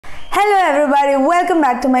Hello everybody, welcome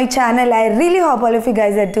back to my channel. I really hope all of you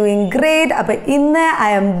guys are doing great.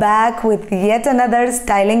 I am back with yet another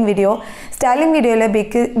styling video. Styling video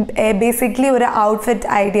basically an outfit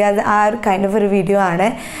ideas are kind of a video.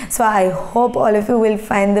 So I hope all of you will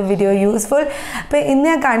find the video useful. But in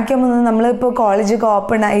the college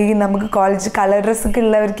open college color dress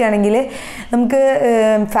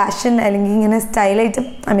fashion style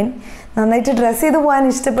item. നന്നായിട്ട് dress ചെയ്ത് പോകാൻ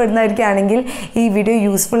ഇഷ്ടപ്പെടുന്നവർക്കാണെങ്കിൽ ഈ video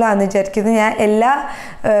useful ആണെന്ന് വിചാരിക്കുന്നു. ഞാൻ എല്ലാ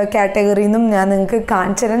കാറ്റഗറിയിൽ നിന്നും ഞാൻ നിങ്ങൾക്ക്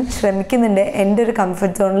കാണിച്ചു തരാൻ ശ്രമിക്കുന്നുണ്ട് എൻ്റെ ഒരു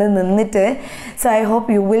കംഫർട്ട് സോണിൽ നിന്നിട്ട്. So I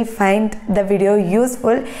hope you will find the video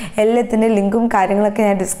useful. എല്ലാത്തിൻ്റെ ലിങ്കും കാര്യങ്ങളൊക്കെ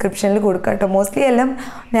ഞാൻ ഡിസ്ക്രിപ്ഷനിൽ കൊടുക്കാം കേട്ടോ. എല്ലാം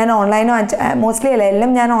ഞാൻ ഓൺലൈൻ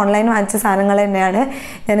വാങ്ങിച്ച സാധനങ്ങൾ തന്നെയാണ്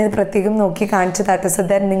ഞാനിത് പ്രത്യേകം നോക്കി കാണിച്ചതാട്ടോ. സോ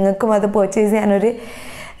ദാറ്റ് നിങ്ങൾക്കും അത് പർച്ചേസ് ചെയ്യാനൊരു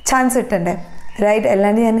ചാൻസ് കിട്ടണ്ടേ, റൈറ്റ്?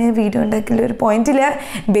 അല്ലാണ്ട് ഞാൻ വീഡിയോ ഉണ്ടാക്കില്ല ഒരു പോയിന്റില്ല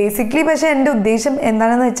ബേസിക്കലി. പക്ഷേ എൻ്റെ ഉദ്ദേശം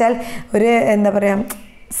എന്താണെന്ന് വെച്ചാൽ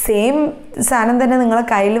സെയിം സാധനം തന്നെ നിങ്ങളെ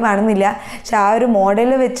കയ്യിൽ വേണമെന്നില്ല. പക്ഷെ ആ ഒരു മോഡൽ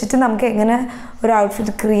വെച്ചിട്ട് നമുക്ക് എങ്ങനെ ഒരു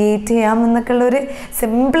ഔട്ട്ഫിറ്റ് ക്രിയേറ്റ് ചെയ്യാം എന്നൊക്കെ ഉള്ളൊരു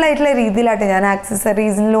സിമ്പിളായിട്ടുള്ള രീതിയിലാട്ടെ. ഞാൻ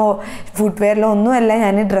ആക്സസറീസിലോ ഫുട്വെയറിലോ ഒന്നുമല്ല,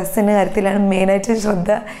 ഞാൻ ഡ്രസ്സിൻ്റെ കാര്യത്തിലാണ് മെയിനായിട്ട് ശ്രദ്ധ.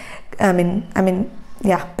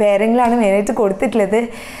 പേരിങ്ങിലാണ് മെയിനായിട്ട് കൊടുത്തിട്ടുള്ളത്.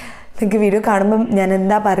 നിങ്ങൾക്ക് വീഡിയോ കാണുമ്പം ഞാൻ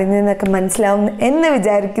എന്താ പറയുന്നതെന്നൊക്കെ മനസ്സിലാവും എന്ന്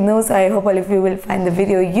വിചാരിക്കുന്നു. So I hope all of you will find the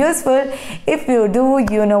video useful. If you do,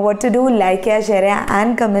 you know what to do. Like ചെയ്യുക, ഷെയർ ചെയ്യുക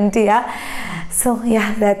and comment ചെയ്യുക. So yeah,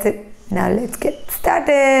 that's it. Now let's get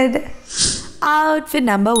started. Outfit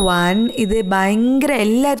number 1. ഇത് ഭയങ്കര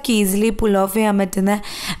എല്ലാവർക്കും easily pull off ചെയ്യാൻ പറ്റുന്ന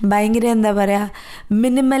ഭയങ്കര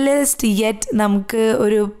minimalist yet നമുക്ക്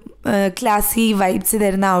ഒരു classy vibes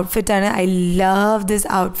തരുന്ന ഔട്ട്ഫിറ്റാണ്. I love this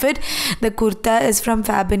outfit. The kurta is from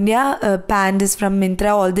Fab India, pant is from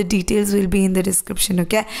Myntra. All the details will be in the description,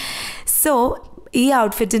 okay? So ഈ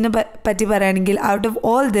ഔട്ട്ഫിറ്റിനെ പറ്റി പറയുകയാണെങ്കിൽ out of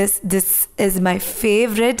all this is my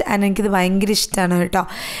favourite and എനിക്കിത് ഭയങ്കര ഇഷ്ടമാണ് കേട്ടോ.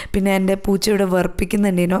 പിന്നെ എൻ്റെ പൂച്ച ഇവിടെ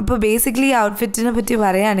വെറുപ്പിക്കുന്നുണ്ടായിരുന്നു. അപ്പോൾ ബേസിക്കലി ഈ ഔട്ട്ഫിറ്റിനെ പറ്റി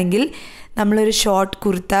പറയുകയാണെങ്കിൽ നമ്മളൊരു short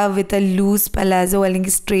kurta with a loose palazzo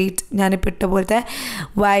അല്ലെങ്കിൽ സ്ട്രെയിറ്റ് ഞാനിപ്പോൾ ഇട്ട പോലത്തെ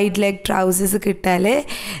വൈഡ് ലെഗ് ട്രൗസേഴ്സ് കിട്ടാൽ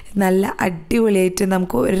നല്ല അടിപൊളിയായിട്ട്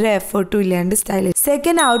നമുക്ക് ഒരു എഫേർട്ടും ഇല്ലാണ്ട് സ്റ്റൈൽ.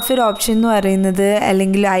 സെക്കൻഡ് ഔട്ട്ഫിറ്റ് ഓപ്ഷൻ എന്ന് പറയുന്നത്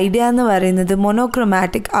അല്ലെങ്കിൽ ഐഡിയ എന്ന് പറയുന്നത്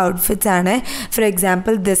മോണോക്രോമാറ്റിക് ഔട്ട്ഫിറ്റ്സ് ആണ്. For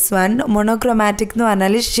example this one monochromatic എന്ന്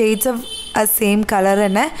പറഞ്ഞാൽ ഷെയ്ഡ്സ് ഓഫ് ആ സെയിം കളർ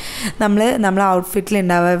തന്നെ നമ്മളെ ഔട്ട്ഫിറ്റിൽ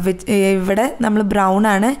ഉണ്ടാവുക. ഇവിടെ നമ്മൾ ബ്രൗൺ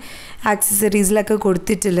ആണ് ആക്സസറീസിലൊക്കെ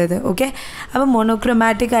കൊടുത്തിട്ടുള്ളത്, ഓക്കെ? അപ്പോൾ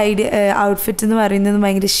മോണോക്രോമാറ്റിക് ഔട്ട്ഫിറ്റ് എന്ന് പറയുന്നത്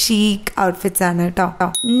ഭയങ്കര ഷീക്ക് ഔട്ട്ഫിറ്റ്സ് ആണ് കേട്ടോ.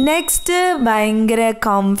 നെക്സ്റ്റ് ഭയങ്കര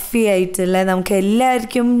കംഫി ആയിട്ടുള്ള നമുക്ക്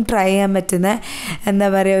എല്ലാവർക്കും ട്രൈ ചെയ്യാൻ പറ്റുന്ന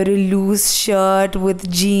ഒരു ലൂസ് ഷർട്ട് വിത്ത്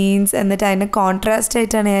ജീൻസ്. എന്നിട്ട് അതിന് കോൺട്രാസ്റ്റ്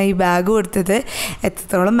ആയിട്ടാണ് ഞാൻ ഈ ബാഗ് കൊടുത്തത്.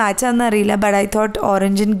 എത്രത്തോളം മാച്ചാണെന്ന് അറിയില്ല, but I thought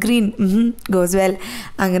orange and green goes well.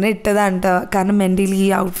 അങ്ങനെ ഇട്ടതാണ് കേട്ടോ, കാരണം എൻ്റെ ഈ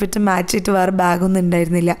ഔട്ട്ഫിറ്റ് മാച്ച് ചെയ്തിട്ട് വേറെ ബാഗൊന്നും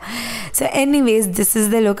ഉണ്ടായിരുന്നില്ല. So anyways this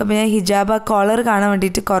is the look. അപ്പോൾ ഞാൻ ഹിജാബ് കോളർ കാണാൻ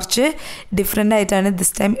വേണ്ടിയിട്ട് കുറച്ച് ഡിഫറെൻ്റ് ആയിട്ടാണ്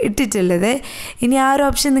ദിസ് ടൈം ഇട്ടിട്ടുള്ളത്. ഇനി ആ ഒരു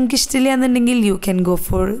ഓപ്ഷൻ നിങ്ങൾക്ക് ഇഷ്ടമില്ല എന്നുണ്ടെങ്കിൽ you can go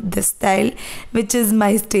for this style which is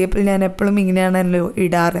my staple. ഞാൻ എപ്പോഴും ഇങ്ങനെയാണല്ലോ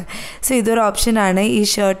ഇടാറ്. സോ ഇതൊരു ഓപ്ഷനാണ്. ഈ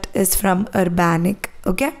shirt is from ഉർബാനിക്,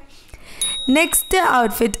 okay? Next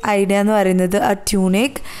outfit idea എന്ന് പറയുന്നത്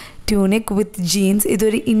ട്യൂണിക് വിത്ത് ജീൻസ്.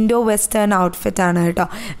 ഇതൊരു ഇൻഡോ വെസ്റ്റേൺ ഔട്ട്ഫിറ്റാണ് കേട്ടോ,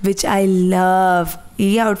 വിച്ച് ഐ ലവ്. ഈ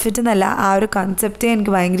ഔട്ട്ഫിറ്റ് എന്നല്ല, ആ ഒരു കൺസെപ്റ്റ്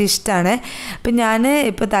എനിക്ക് ഭയങ്കര ഇഷ്ടമാണ്. അപ്പം ഞാൻ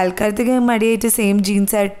ഇപ്പോൾ തൽക്കാലത്തേക്ക് മടിയായിട്ട് സെയിം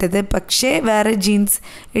ജീൻസാണ് ഇട്ടത്, പക്ഷേ വേറെ ജീൻസ്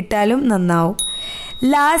ഇട്ടാലും നന്നാവും.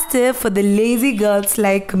 Last for the lazy girls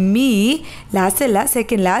like me, last അല്ല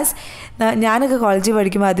സെക്കൻഡ് ലാസ്റ്റ്, ഞാനൊക്കെ കോളേജിൽ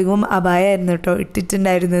പഠിക്കുമ്പോൾ അധികവും അബായ ആയിരുന്നു കേട്ടോ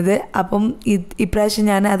ഇട്ടിട്ടുണ്ടായിരുന്നത്. അപ്പം ഇപ്രാവശ്യം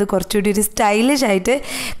ഞാൻ അത് കുറച്ചുകൂടി ഒരു സ്റ്റൈലിഷ് ആയിട്ട്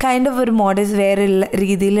കൈൻഡ് ഓഫ് ഒരു മോഡൽസ് വേറെ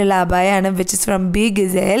രീതിയിലുള്ള അബായാണ്, വിച്ച് ഇസ് ഫ്രം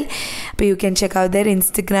beguzel. അപ്പോൾ you can check out there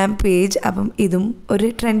Instagram page. അപ്പം ഇതും ഒരു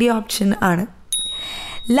ട്രെൻഡി ഓപ്ഷൻ ആണ്.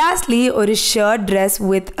 ലാസ്റ്റ്ലി ഒരു shirt dress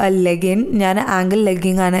with a legging. ഞാൻ ആംഗിൾ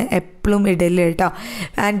ലെഗിങ് ആണ് എപ്പോഴും ഇടല് കേട്ടോ.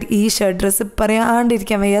 ആൻഡ് ഈ ഷർട്ട് ഡ്രസ്സ്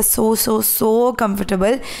പറയാണ്ടിരിക്കാൻ വയ്യ, സോ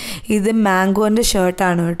കംഫർട്ടബിൾ. ഇത് മാംഗോൻ്റെ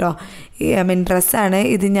ഷർട്ടാണ് കേട്ടോ, ഡ്രസ്സാണ്.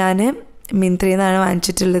 ഇത് ഞാൻ മിന്ത്രയിൽ നിന്നാണ്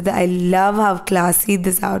വാങ്ങിച്ചിട്ടുള്ളത്. I love how ക്ലാസി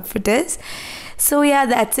this outfit is. So yeah,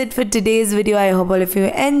 that's it for today's video. I hope all of you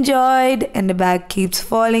enjoyed and the bag keeps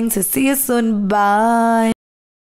falling. So see you soon. Bye.